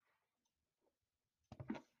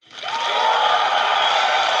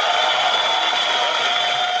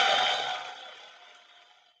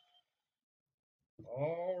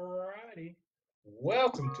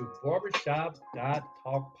welcome to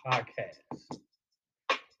Barbershop.Talk Podcast.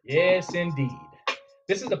 Yes, indeed.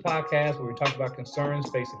 This is a podcast where we talk about concerns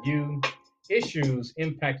facing you, issues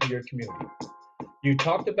impacting your community. You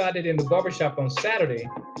talked about it in the barbershop on Saturday,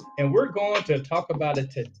 and we're going to talk about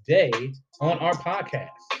it today on our podcast.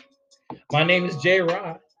 My name is Jay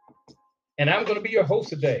Rod, and I'm going to be your host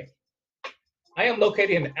today. I am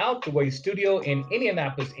located in the Out the Way studio in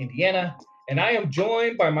Indianapolis, Indiana, and I am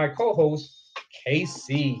joined by my co-host,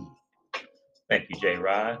 KC. Thank you, Jay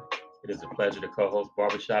Rod. It is a pleasure to co-host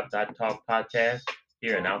Barbershop.Talk podcast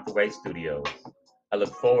here in Out the Way Studios. I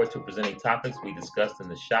look forward to presenting topics we discussed in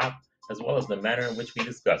the shop, as well as the manner in which we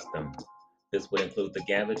discuss them. This would include the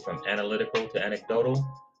gambit from analytical to anecdotal,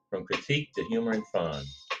 from critique to humor and fun,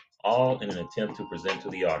 all in an attempt to present to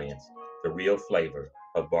the audience the real flavor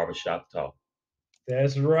of barbershop talk.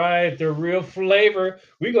 That's right, the real flavor.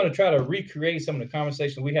 We're going to try to recreate some of the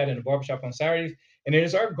conversations we had in the barbershop on Saturdays, and it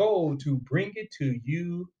is our goal to bring it to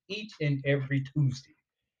you each and every Tuesday.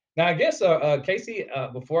 Now, I guess, Casey,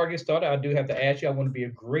 before I get started, I do have to ask you. I want to be a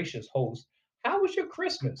gracious host. How was your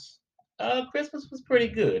Christmas? Christmas was pretty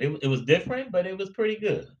good. It was different, but it was pretty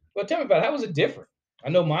good. Well, tell me about it. How was it different? I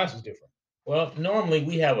know mine was different. Well, normally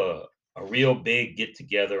we have a real big get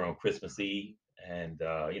together on Christmas Eve, and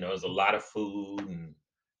there's a lot of food and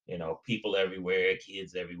people everywhere,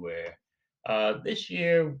 kids everywhere. This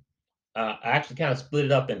year, I actually kind of split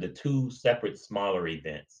it up into two separate smaller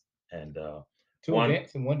events, and Two one,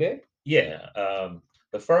 events in one day. yeah,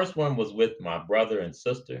 the first one was with my brother and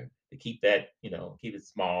sister to keep that, keep it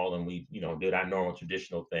small, and we, did our normal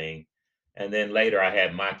traditional thing. And then later, I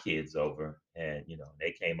had my kids over, and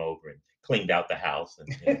they came over and cleaned out the house. And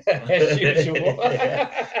As usual. I said,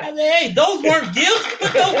 "Hey, those weren't gifts.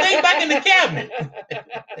 Put those things back in the cabinet."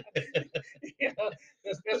 Yeah,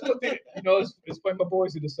 that's what they, it's funny. My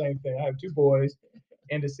boys do the same thing. I have two boys,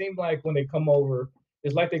 and it seems like when they come over,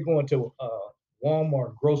 it's like they're going to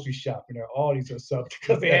Walmart grocery shopping or Aldi's or something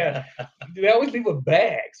because they always leave a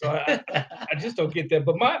bag. So I just don't get that.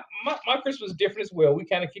 But my Christmas is different as well. We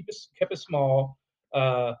kind of kept it small.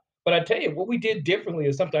 But I tell you, what we did differently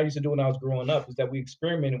is something I used to do when I was growing up is that we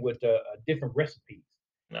experimented with different recipes.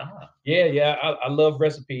 Ah, Yeah, I love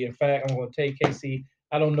recipe. In fact, I'm going to tell you, Casey,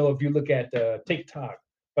 I don't know if you look at TikTok,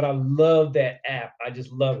 but I love that app. I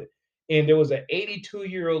just love it. And there was an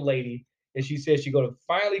 82-year-old lady, and she said she's going to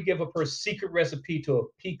finally give up her secret recipe to a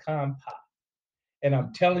pecan pie. And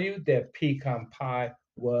I'm telling you, that pecan pie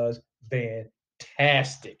was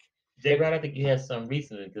fantastic. Jay Rod, I think you had some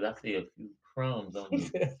recently because I see a few crumbs on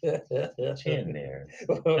your chin there.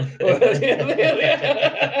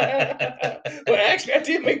 Well, actually, I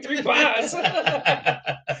did make three pies.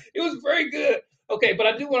 It was very good. Okay, but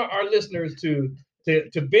I do want our listeners to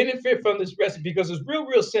benefit from this recipe because it's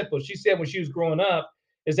real simple. She said when she was growing up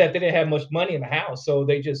is that they didn't have much money in the house, so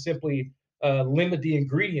they just simply limit the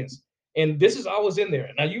ingredients. And this is always in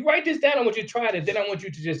there. Now you write this down. I want you to try it. Then I want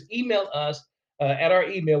you to just email us at our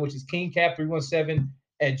email, which is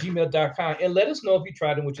kingcap317@gmail.com, and let us know if you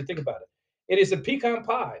tried it and what you think about it. It is a pecan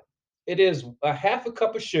pie. It is a half a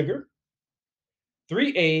cup of sugar,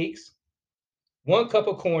 3 eggs, 1 cup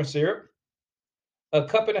of corn syrup, a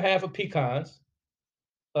cup and a half of pecans,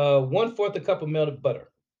 1/4 a cup of melted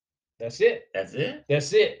butter. That's it. That's it?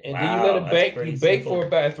 That's it. And then you let Wow, it that's bake. You pretty bake simple. for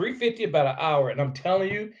about 350, about an hour. And I'm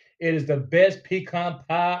telling you, it is the best pecan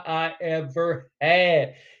pie I ever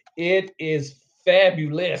had. It is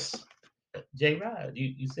fabulous. Jay Rod,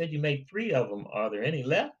 you said you made three of them. Are there any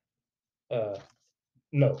left? Uh,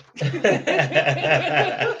 no.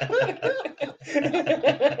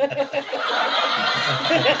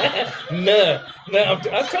 No, no. I'm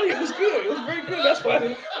telling you, it was good. It was very good. That's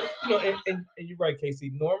why, and you're right,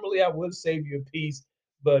 Casey. Normally, I would save you a piece,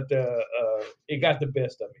 but it got the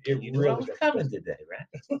best of it. It You knew I really was got the coming best. today,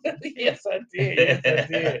 Yes, I did. Yes, I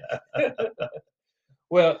did.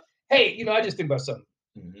 Well, hey, I just think about something.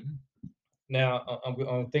 Mhm. Now, I'm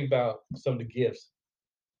thinking about some of the gifts,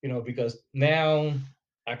 because now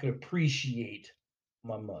I can appreciate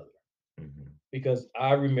my mother Mhm. because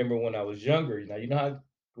I remember when I was younger. Now,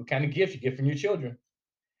 what kind of gifts you get from your children.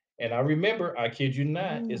 And I remember, I kid you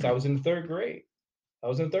not, is I was in the third grade. I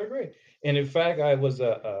was in third grade, and in fact, I was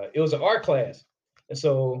it was an art class, and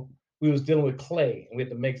so we was dealing with clay, and we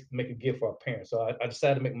had to make a gift for our parents. So I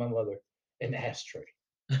decided to make my mother an ashtray.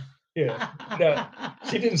 Yeah, no,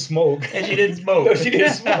 she didn't smoke. And she didn't smoke. No, she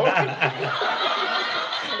didn't smoke. No,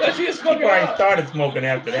 she didn't She smoke at probably all. started smoking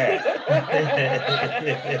after that.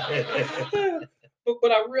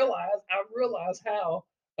 But I realized how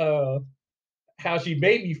uh how she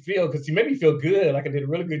made me feel, because she made me feel good, like I did a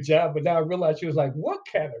really good job. But now I realized she was like, "What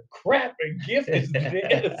kind of crap and gift is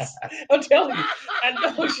this?" I'm telling you, I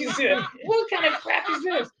know she said, "What kind of crap is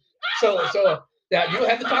this?" So now you'll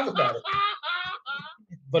have to talk about it.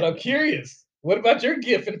 But I'm curious. What about your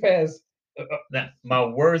gift in the past? Now, my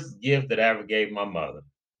worst gift that I ever gave my mother,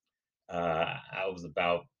 I was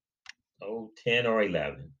about 10 or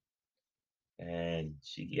 11, and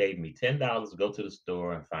she gave me $10 to go to the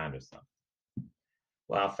store and find her something.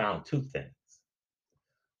 Well, I found two things.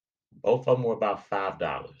 Both of them were about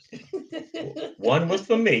 $5. One was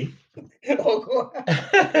for me, Oh,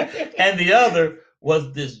 and the other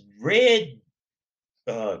was this red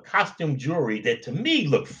costume jewelry that to me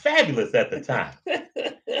looked fabulous at the time.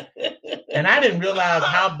 And I didn't realize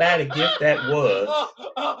how bad a gift that was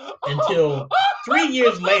until 3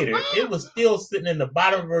 years later. It was still sitting in the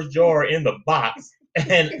bottom of her drawer in the box.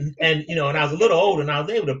 And and I was a little older and I was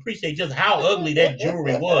able to appreciate just how ugly that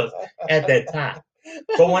jewelry was at that time.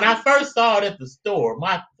 But when I first saw it at the store,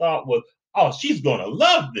 my thought was, oh, she's gonna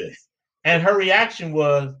love this. And her reaction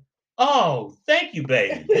was, oh, thank you,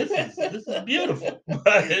 baby. This is beautiful.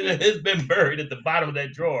 But it's been buried at the bottom of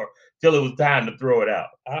that drawer till it was time to throw it out.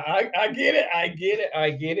 I get it. I get it.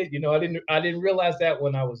 I get it. I didn't realize that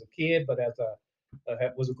when I was a kid, but as I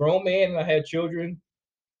was a grown man and I had children,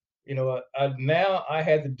 now I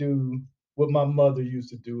had to do what my mother used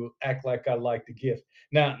to do, act like I like the gift.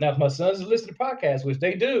 Now, if my sons listen to podcasts, which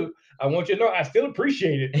they do, I want you to know I still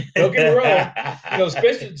appreciate it. Don't get me wrong.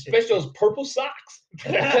 Especially those purple socks.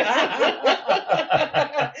 They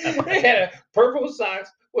had a purple socks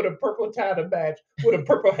with a purple tie to match with a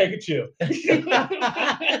purple handkerchief.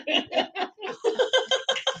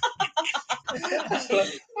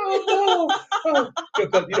 Oh no!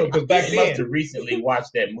 Because back You must then, have recently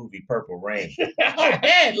watched that movie Purple Rain. Oh,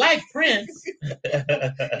 Dad, like Prince.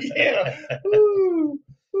 yeah. Ooh,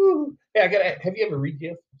 ooh. Hey, have you ever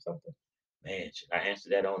re-gift something? Man, should I answer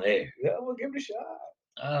that on air? Yeah, we'll give it a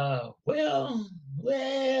shot. Well,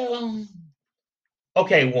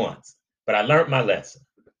 okay, once, but I learned my lesson.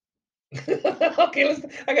 Okay,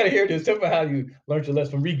 I gotta hear this. Tell me how you learned your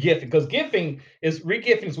lesson from re-gifting. Because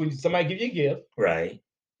re-gifting is when somebody give you a gift. Right.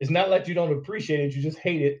 It's not like you don't appreciate it, you just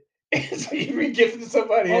hate it. And so you re-gift it to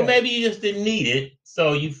somebody Or else. maybe you just didn't need it,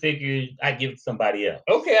 so you figured I'd give it to somebody else.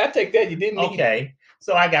 Okay, I take that. You didn't need it. Okay,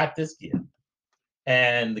 so I got this gift,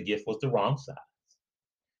 and the gift was the wrong size.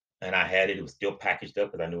 And I had it, it was still packaged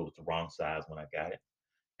up because I knew it was the wrong size when I got it.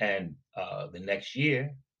 And the next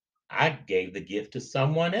year, I gave the gift to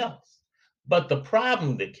someone else. But the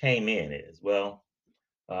problem that came in is, well,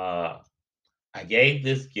 uh, I gave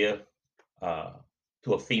this gift uh,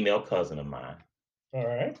 to a female cousin of mine, All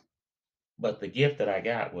right. but the gift that I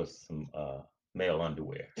got was some male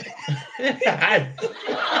underwear.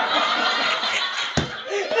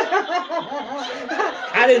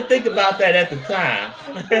 I didn't think about that at the time.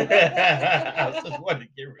 I just wanted to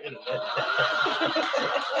get rid of that.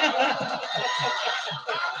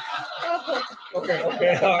 Okay.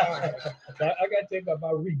 All right. I got to tell you about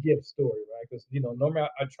my re-gift story, right? Because normally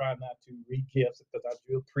I try not to re-gift because I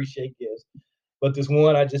do appreciate gifts, but this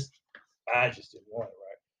one I just didn't want it,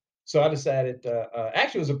 right? So I decided.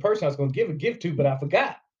 Actually, it was a person I was going to give a gift to, but I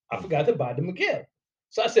forgot. I forgot to buy them a gift.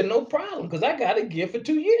 So I said, no problem, because I got a gift for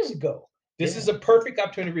 2 years ago. This is Yeah. a perfect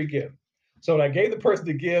opportunity to re-gift. So when I gave the person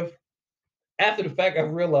the gift, after the fact, I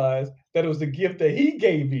realized that it was the gift that he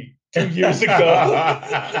gave me 2 years ago.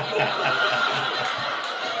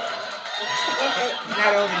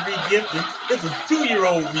 Not only re-gifted, it's a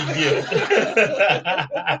 2-year-old re-gift.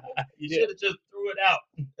 You Yeah, should have just threw it out.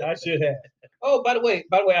 I should have. Oh, by the way,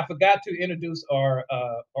 I forgot to introduce our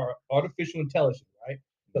artificial intelligence, right?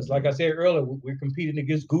 Because like I said earlier, we're competing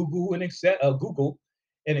against Google and etc.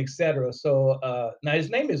 So now his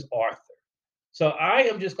name is Arthur. So I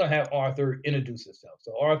am just going to have Arthur introduce himself.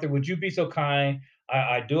 So Arthur, would you be so kind?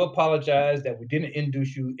 I do apologize that we didn't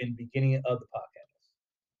introduce you in the beginning of the podcast.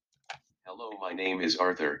 Hello, my name is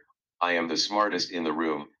Arthur. I am the smartest in the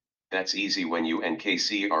room. That's easy when you and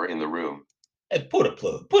KC are in the room. Hey, put a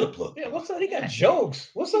plug. Yeah, what's up? He got jokes.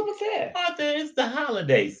 What's up with that? Arthur, it's the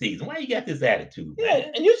holiday season. Why you got this attitude, Yeah,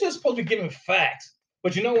 man? and you're just supposed to be giving facts.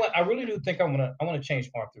 But you know what? I really do think I wanna change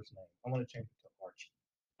Arthur's name. I want to change it to Archie.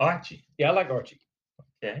 Archie. Yeah, I like Archie.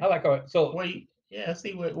 Okay. I like Archie. So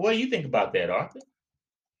See what do you think about that, Arthur?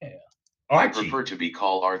 yeah. I Archie. prefer to be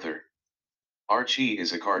called Arthur. Archie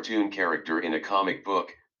is a cartoon character in a comic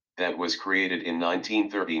book that was created in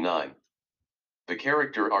 1939. The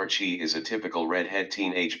character Archie is a typical redhead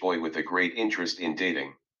teenage boy with a great interest in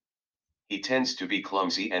dating. He tends to be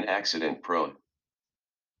clumsy and accident prone.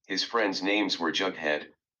 His friends' names were Jughead,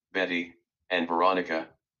 Betty, and Veronica,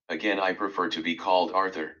 again I prefer to be called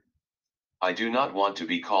Arthur. I do not want to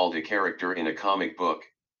be called a character in a comic book.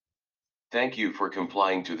 Thank you for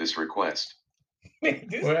complying to this request.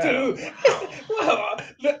 This Well, dude. wow.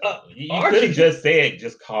 Well, You could Archie have just said,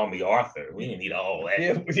 just call me Arthur. We didn't need all that.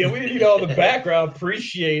 Yeah, we didn't need all the background.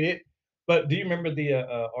 Appreciate it. But do you remember the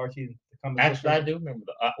Archie the comic book? Actually, I do remember.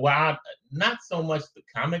 Not so much the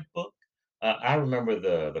comic book. I remember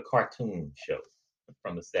the cartoon show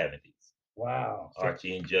from the 70s. Wow. So,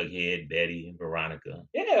 Archie and Jughead, Betty and Veronica.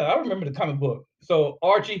 yeah, I remember the comic book. So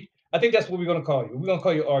Archie, I think that's what we're gonna call you. We're gonna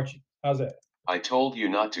call you Archie. How's that? I told you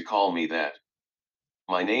not to call me that.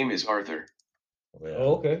 My name is Arthur. Well,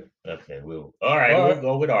 Oh, okay. okay, all right, All we'll right.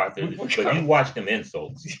 go with Arthur. We But got- you watch them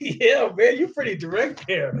insults. Yeah, man, you're pretty direct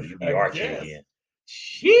there. You be I Archie guess. again.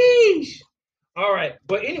 Sheesh. All right.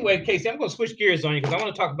 But anyway, Casey, I'm going to switch gears on you because I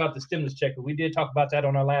want to talk about the stimulus check. We did talk about that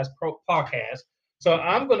on our last podcast. So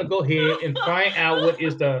I'm going to go ahead and find out what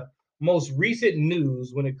is the most recent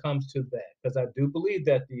news when it comes to that, because I do believe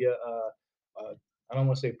that I don't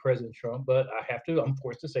want to say President Trump, but I'm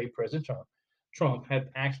forced to say President Trump had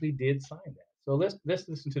actually did sign that. So let's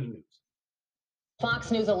listen to the news.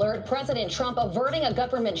 Fox News alert, President Trump averting a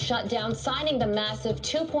government shutdown, signing the massive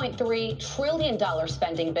 $2.3 trillion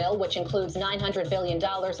spending bill, which includes $900 billion in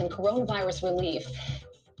coronavirus relief.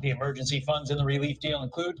 The emergency funds in the relief deal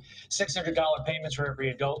include $600 payments for every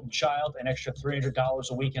adult and child, an extra $300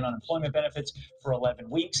 a week in unemployment benefits for 11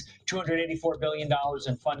 weeks, $284 billion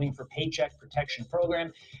in funding for Paycheck Protection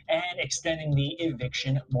Program, and extending the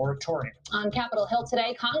eviction moratorium. On Capitol Hill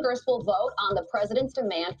today, Congress will vote on the president's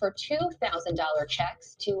demand for $2,000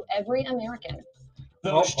 checks to every American.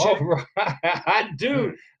 Those All checks right. I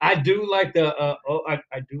do like the I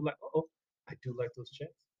do like those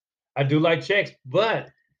checks. I do like checks, but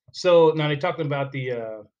so now they're talking about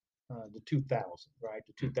the 2000, right?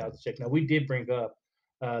 The 2000 check. Now we did bring up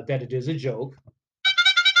that it is a joke.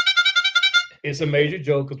 It's a major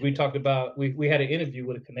joke because we talked about we had an interview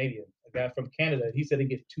with a Canadian, a guy from Canada. He said he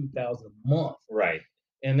gets 2,000 a month, Right.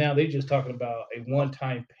 and now they're just talking about a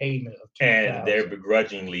one-time payment of 2,000. And they're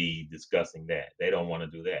begrudgingly discussing that. They don't want to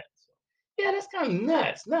do that. So. Yeah, that's kind of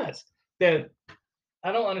nuts. That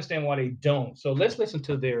I don't understand why they don't. So let's listen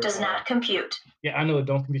to their. Does not compute. Yeah, I know it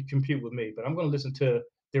don't compute with me, but I'm going to listen to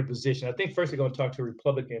their position. I think first they're going to talk to a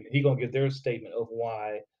Republican. He's going to give their statement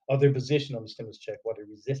of their position on the stimulus check, why they're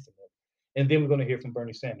resisting it, and then we're going to hear from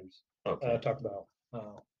Bernie Sanders talk about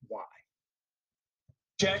why.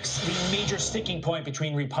 checks, the major sticking point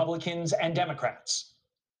between Republicans and Democrats.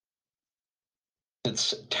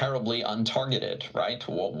 It's terribly untargeted, right?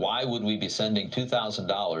 Well, why would we be sending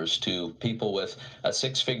 $2,000 to people with a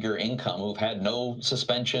six-figure income who've had no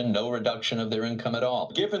suspension, no reduction of their income at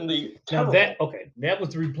all? Given the Now that was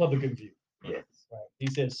the Republican view. Yes. Right. He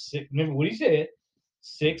said remember what he said,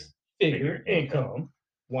 six-figure Figure income. income.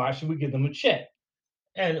 Why should we give them a check?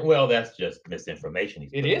 And well, that's just misinformation.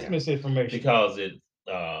 It is misinformation because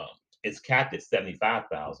it's capped at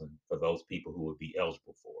 75,000 for those people who would be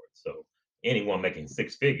eligible for it. So anyone making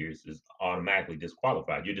six figures is automatically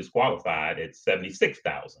disqualified. You're disqualified at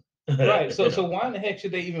 76,000. Right. So why in the heck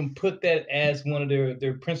should they even put that as one of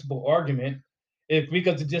their principal argument?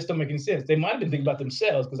 Because it just don't make any sense. They might have been thinking about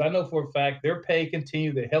themselves, because I know for a fact their pay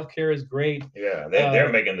continue, their health care is great. Yeah,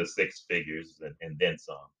 they're making the six figures and then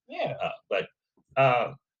some. Yeah.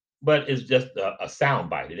 But it's just a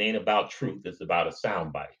soundbite. It ain't about truth. It's about a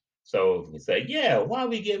soundbite. So you say, yeah, why are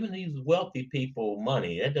we giving these wealthy people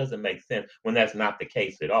money? That doesn't make sense when that's not the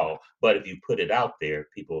case at all. But if you put it out there,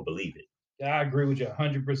 people will believe it. I agree with you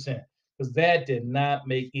 100%, because that did not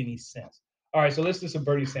make any sense. All right, so let's listen to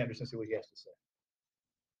Bernie Sanders and see what he has to say.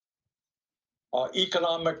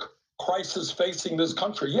 Economic crisis facing this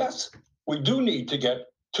country. Yes, we do need to get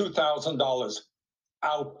 $2,000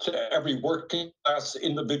 out to every working class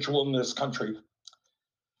individual in this country.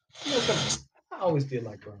 You know, I always did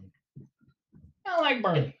like Bernie. I like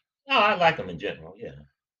Bernie. No, I like him in general. Yeah.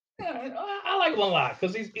 I like him a lot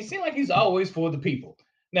because he seems like he's always for the people.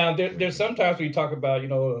 Now there's sometimes when you talk about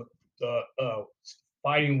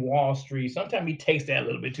fighting Wall Street. Sometimes he takes that a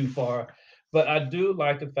little bit too far. But I do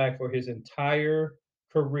like the fact for his entire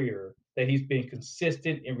career that he's been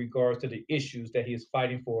consistent in regards to the issues that he is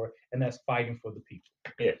fighting for, and that's fighting for the people.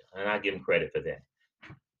 Yeah, and I give him credit for that.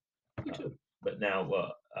 Me too. But now,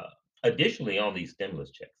 additionally on these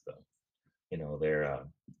stimulus checks, though, they're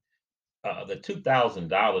the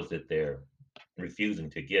 $2,000 that they're refusing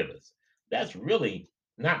to give us. That's really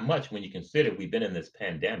not much when you consider we've been in this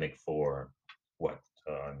pandemic for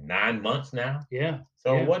 9 months now. Yeah.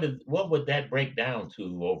 So yeah. what would that break down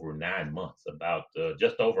to over 9 months? About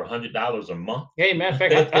just over $100 a month. Hey, matter of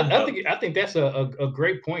fact, I think that's a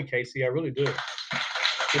great point, Casey. I really do.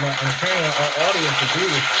 You know, and apparently our audience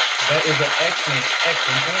agrees. That is an excellent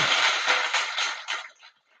point.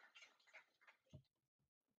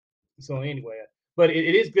 So anyway, but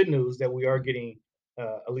it is good news that we are getting,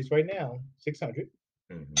 at least right now, 600.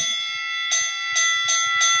 Mm-hmm.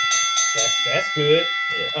 That's good.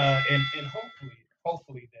 Yeah. And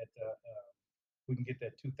hopefully that we can get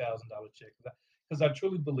that $2,000 check, because I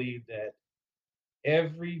truly believe that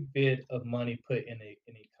every bit of money put in an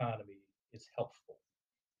economy is helpful.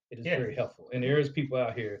 It is very helpful, and there is people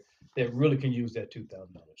out here that really can use that $2,000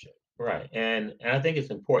 check. Right, and I think it's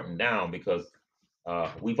important now because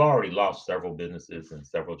we've already lost several businesses and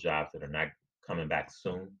several jobs that are not coming back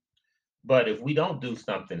soon. But if we don't do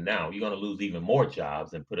something now, you're going to lose even more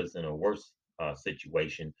jobs and put us in a worse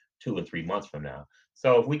situation 2 and 3 months from now.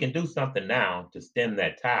 So if we can do something now to stem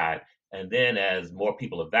that tide, and then as more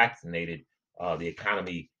people are vaccinated, the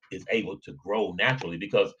economy is able to grow naturally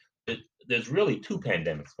because there's really two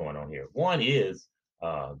pandemics going on here. One is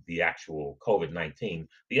the actual COVID-19.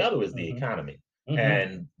 The other is the economy.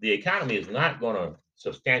 And the economy is not going to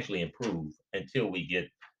substantially improve until we get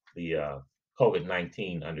the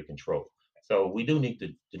COVID-19 under control. So we do need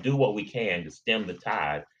to do what we can to stem the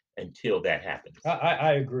tide until that happens.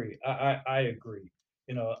 I agree. I agree.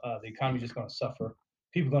 You know, the economy is just going to suffer.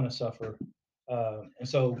 People are going to suffer. And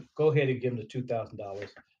so go ahead and give them the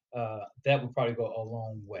 $2,000. That would probably go a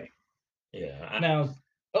long way. Yeah. Now,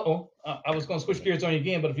 I was going to switch gears on you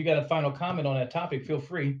again, but if you got a final comment on that topic, feel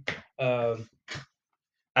free. I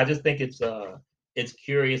just think it's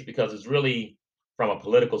curious because it's really, from a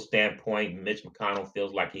political standpoint, Mitch McConnell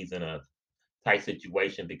feels like he's in a tight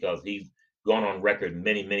situation because he's gone on record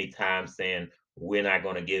many times saying we're not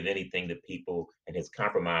going to give anything to people, and his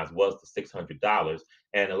compromise was the $600.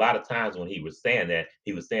 And a lot of times when he was saying that,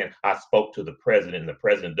 he was saying, I spoke to the president, and the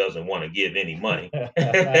president doesn't want to give any money.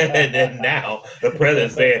 And then now the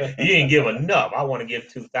president said, you didn't give enough. I want to give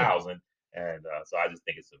 2,000. And so I just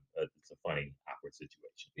think it's a funny, awkward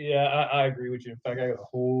situation. Yeah, I agree with you. In fact, I got a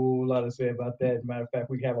whole lot to say about that. As a matter of fact,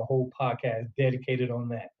 we have a whole podcast dedicated on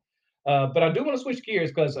that. But I do want to switch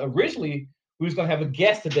gears because originally we was going to have a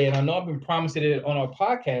guest today, and I know I've been promising it on our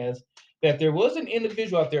podcast that there was an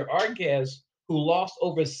individual out there, our guest, who lost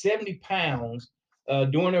over 70 pounds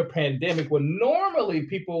during the pandemic, when normally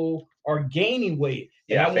people are gaining weight.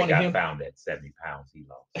 Yeah, I think I found that 70 pounds he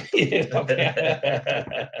lost. Yeah,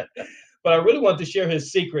 okay. But I really want to share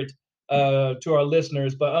his secret to our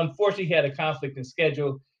listeners, but unfortunately he had a conflict in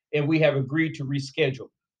schedule, and we have agreed to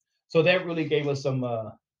reschedule. So that really gave us some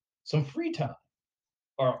free time,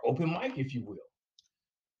 or open mic, if you will.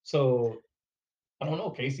 So I don't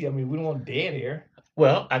know, Casey. I mean, we don't want dead air.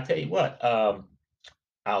 Well, I tell you what, I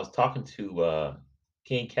was talking to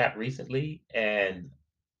King Cap recently, and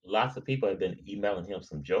lots of people have been emailing him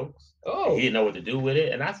some jokes. Oh, He didn't know what to do with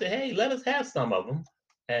it, and I said, hey, let us have some of them,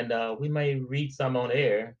 and we may read some on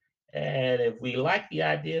air. And if we like the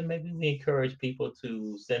idea, maybe we encourage people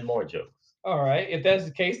to send more jokes. all right. If that's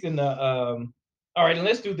the case, then all right, then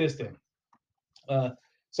let's do this then.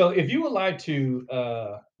 So if you would like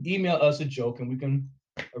to email us a joke and we can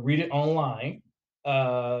read it online,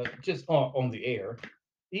 just on the air,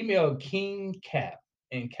 email King Cap,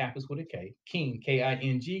 and Cap is with a K, King,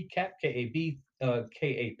 K-I-N-G, Cap, K-A-B,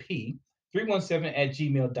 K-A-P,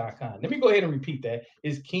 317@gmail.com. Let me go ahead and repeat that.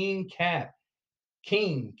 It's King Cap,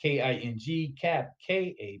 King, K-I-N-G, Cap,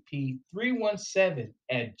 K-A-P,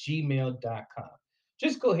 317@gmail.com.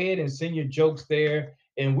 Just go ahead and send your jokes there,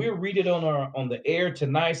 and we'll read it on the air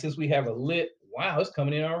tonight since we have a lit. Wow, it's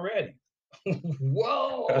coming in already.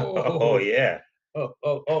 Whoa. Oh, yeah. Oh,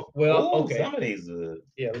 well, Ooh, okay. some of these.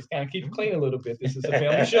 Yeah, let's kind of keep it clean a little bit. This is a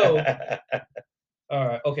family show. All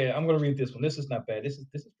right, okay, I'm going to read this one. This is not bad. This is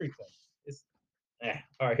pretty clean.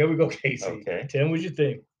 All right, here we go, Casey. Okay. Tell me what you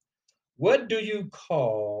think. What do you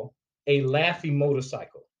call a laughing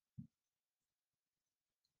motorcycle?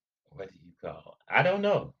 What do you call? I don't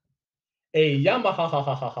know. A Yamaha.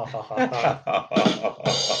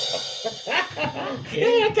 Okay.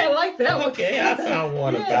 Yeah, I kind of like that one. Okay, I found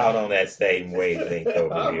one about on that same wavelength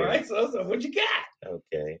over All here. right, so what you got?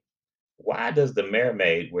 Okay. Why does the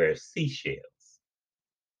mermaid wear seashells?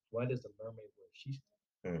 Why does the mermaid wear seashells?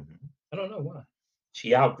 Mhm. I don't know why.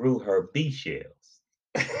 She outgrew her bee shells.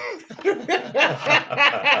 That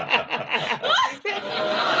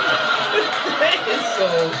is so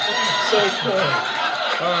funny.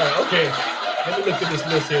 All right, okay. Let me look at this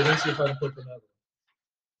list here. Let's see if I can put another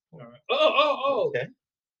one. All right. Oh. Okay.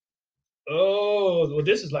 Oh, well,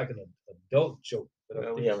 this is like an adult joke. But I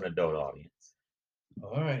Well, we think- have an adult audience.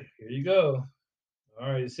 All right, here you go. All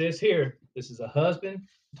right, it says here, this is a husband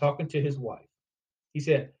talking to his wife. He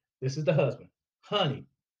said, this is the husband. Honey,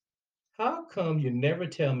 how come you never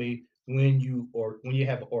tell me when you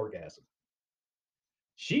have an orgasm?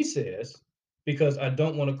 She says, because I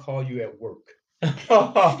don't want to call you at work.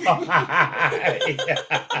 Wow.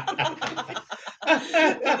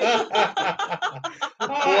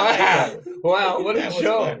 Wow, what a That was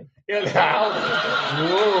joke. funny. Yeah,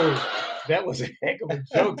 whoa. That was a heck of a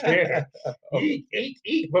joke there.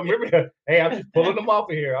 Eat. But remember, hey, I'm just pulling them off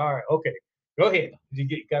of here. All right, okay. Go ahead.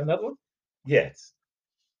 Did you got another one? Yes.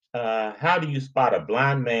 How do you spot a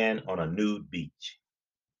blind man on a nude beach?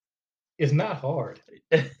 It's not hard.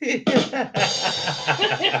 That's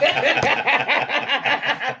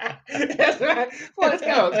right. Well, it's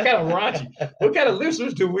kind of raunchy. What kind of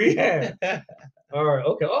listeners do we have? All right,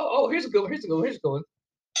 okay. Oh, here's a good one. Here's a good one.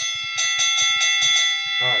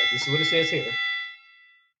 All right, this is what it says here.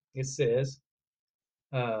 It says,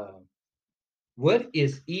 what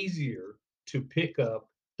is easier to pick up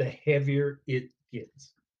the heavier it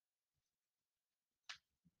gets?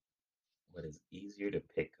 What is easier to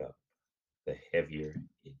pick up, the heavier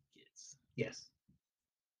it gets? Yes.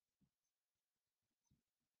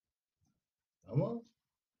 Come on.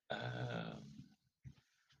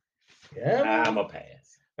 Yeah. I'm a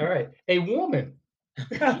pass. All right. A woman.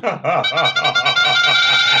 I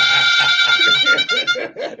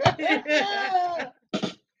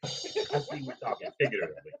see we're talking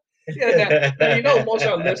figuratively. Yeah, now, you know most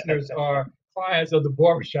of our listeners are clients of the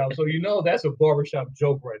barbershop, so you know that's a barbershop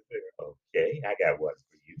joke right there. Okay, I got one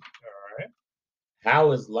for you. All right.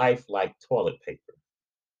 How is life like toilet paper?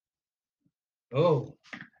 Oh,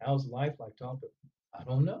 how's life like talking? I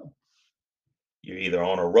don't know. You're either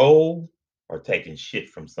on a roll or taking shit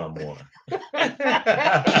from someone.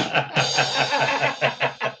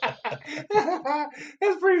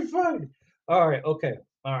 That's pretty funny. All right, okay.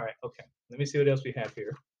 Let me see what else we have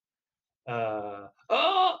here.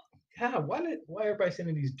 Oh God, why everybody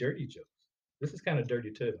sending these dirty jokes? This is kind of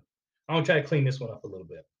dirty too. I'm gonna try to clean this one up a little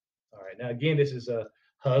bit. All right, now again, this is a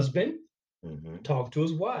husband talk to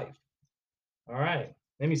his wife. All right,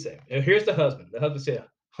 let me say. Here's the husband. The husband said,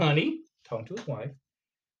 "Honey," talking to his wife,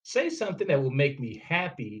 "say something that will make me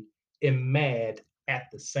happy and mad at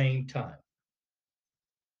the same time."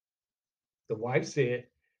 The wife said,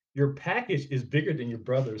 "Your package is bigger than your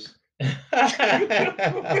brother's." that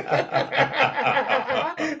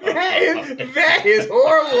is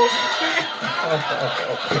horrible.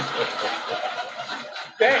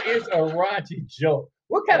 That is a raunchy joke.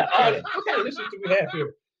 What kind of audience? What kind of listeners do we have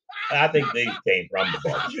here? I think these came from the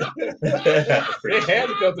barbershop. They had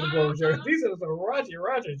to come to the barbershop. These are some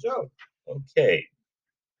raunchy jokes. Okay.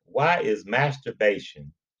 Why is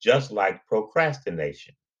masturbation just like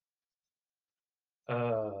procrastination? I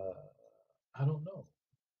don't know.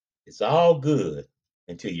 It's all good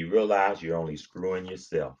until you realize you're only screwing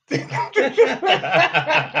yourself. What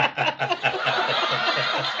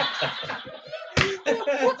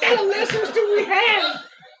kind of listeners do we have?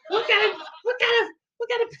 What kind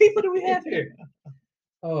of people do we have here?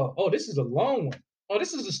 Oh, this is a long one. Oh,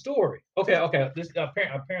 this is a story. Okay. This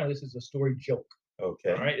apparently this is a story joke.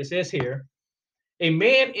 Okay. All right. It says here, a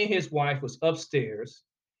man and his wife was upstairs,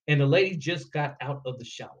 and the lady just got out of the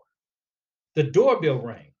shower. The doorbell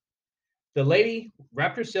rang. The lady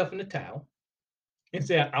wrapped herself in a towel and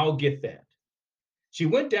said, "I'll get that." She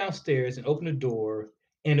went downstairs and opened the door,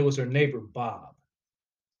 and it was her neighbor, Bob.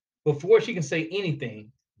 Before she can say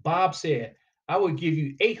anything, Bob said, "I will give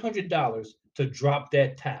you $800 to drop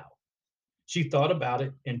that towel." She thought about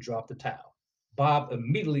it and dropped the towel. Bob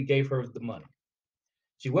immediately gave her the money.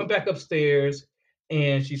 She went back upstairs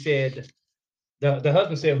and she said, the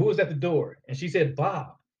husband said, "Who was at the door?" And she said,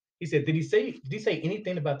 "Bob." He said, did he say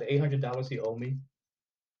anything about the $800 he owed me?"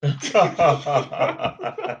 Okay.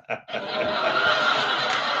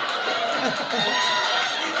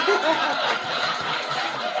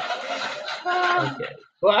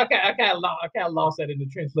 Well, I kind of lost that in the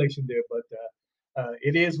translation there, but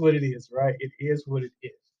it is what it is, right? It is what it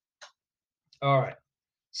is. All right.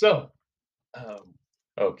 So,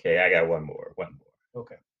 okay, I got one more.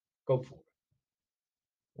 okay, go for it.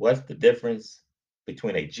 What's the difference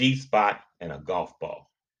between a G-spot and a golf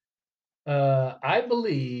ball? I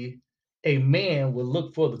believe a man will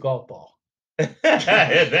look for the golf ball.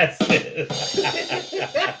 That's it.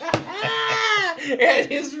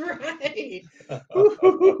 That is right.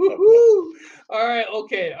 All right.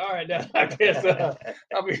 Okay. All right. Now, I guess.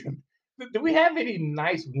 I mean, do we have any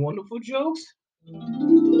nice, wonderful jokes?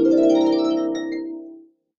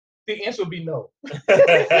 the answer would be no.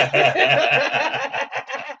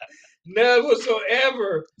 None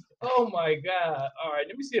whatsoever. Oh my God. All right,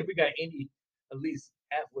 let me see if we got any at least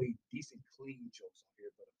halfway decent clean jokes on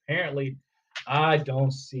here. But apparently I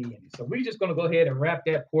don't see any. So we're just going to go ahead and wrap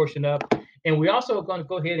that portion up. And we also are going to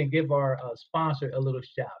go ahead and give our sponsor a little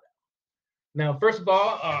shout out. Now, first of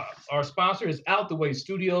all, our sponsor is Out the Way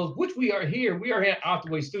Studios, which we are here. We are here at Out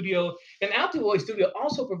the Way Studio. And Out the Way Studio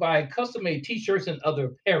also provide custom-made t-shirts and other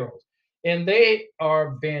apparel. And they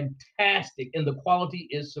are fantastic, and the quality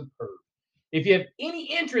is superb. If you have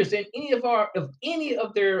any interest in any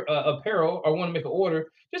of their apparel or want to make an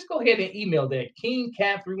order, just go ahead and email that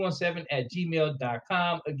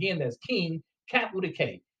kingcap317@gmail.com. Again, that's King Cap with a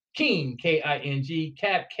K. King King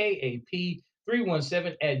Cap KAP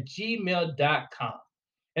 317@gmail.com.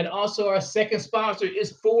 And also our second sponsor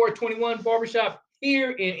is 421 Barbershop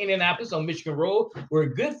here in Indianapolis on Michigan Road, where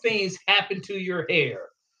good things happen to your hair.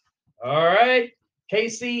 All right.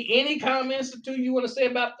 KC, any comments you want to say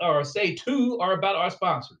about or about our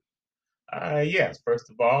sponsor? Yes. First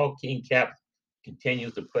of all, King Cap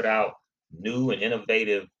continues to put out new and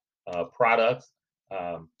innovative products.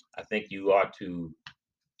 I think you ought to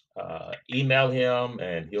email him,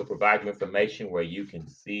 and he'll provide you information where you can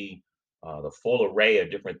see the full array of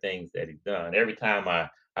different things that he's done. Every time I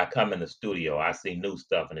come in the studio, I see new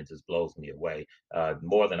stuff, and it just blows me away,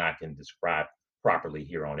 more than I can describe properly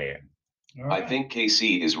here on air. Right. I think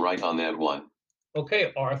KC is right on that one.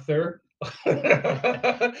 Okay, Arthur.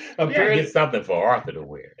 Get something for Arthur to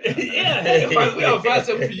wear. Yeah, we'll find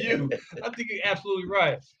something for you. I think you're absolutely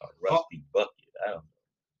right. A rusty bucket. I don't know.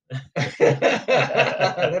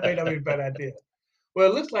 That may not be a bad idea. Well,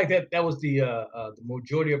 it looks like that was the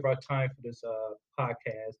majority of our time for this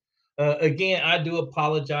podcast. Again, I do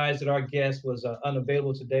apologize that our guest was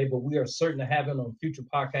unavailable today, but we are certain to have him on future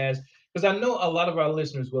podcasts because I know a lot of our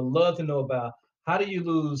listeners would love to know about how do you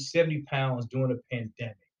lose 70 pounds during a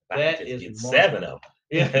pandemic. That is 7 of them.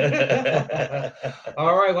 Yeah.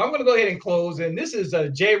 All right. Well, I'm going to go ahead and close. And this is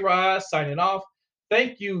J. Rod signing off.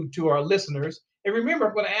 Thank you to our listeners. And remember,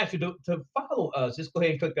 I'm going to ask you to follow us. Just go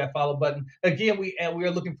ahead and click that follow button. Again, we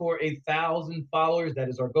are looking for 1,000 followers. That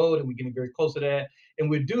is our goal, and we're getting very close to that. And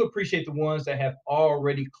we do appreciate the ones that have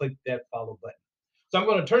already clicked that follow button. So I'm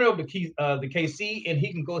going to turn it over to the KC, and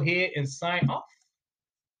he can go ahead and sign off.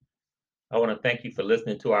 I want to thank you for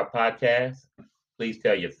listening to our podcast. Please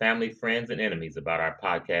tell your family, friends, and enemies about our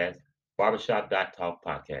podcast, Barbershop.Talk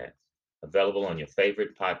Podcast, available on your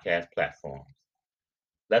favorite podcast platforms.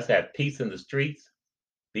 Let's have peace in the streets.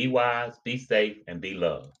 Be wise, be safe, and be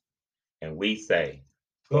loved. And we say,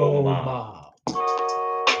 Go Mob.